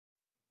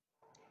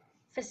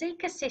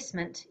Physique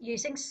assessment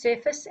using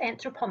surface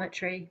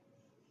anthropometry.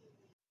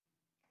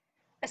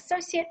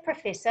 Associate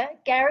Professor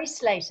Gary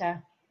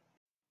Slater.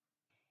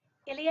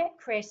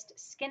 Iliaccrest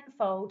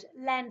Skinfold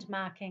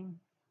landmarking.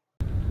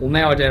 We'll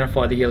now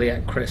identify the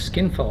Iliaccrest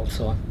skinfold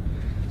site.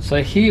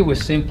 So here we're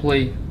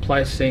simply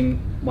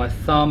placing my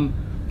thumb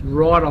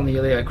right on the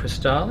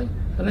Iliaccrestale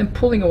and then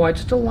pulling away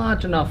just a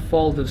large enough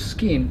fold of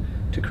skin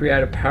to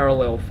create a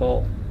parallel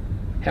fold.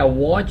 How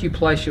wide you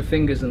place your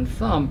fingers and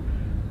thumb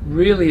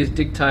really is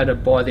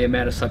dictated by the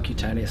amount of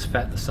subcutaneous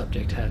fat the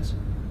subject has.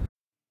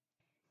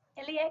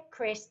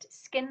 Iliaccrest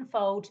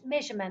skinfold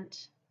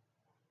measurement.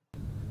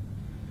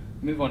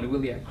 Move on to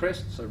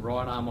Iliaccrest, so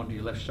right arm onto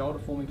your left shoulder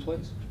for me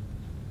please.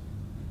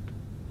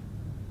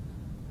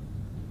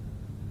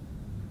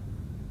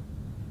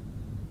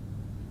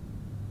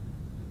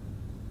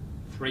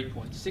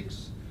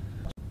 .6.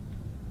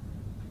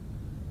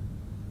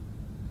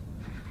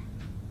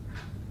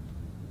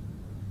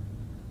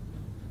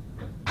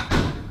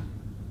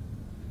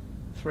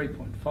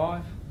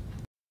 3.5.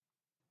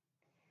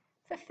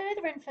 For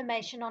further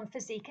information on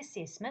physique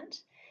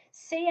assessment,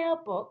 see our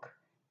book,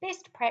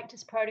 Best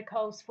Practice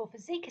Protocols for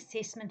Physique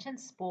Assessment in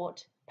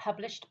Sport,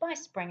 published by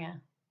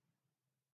Springer.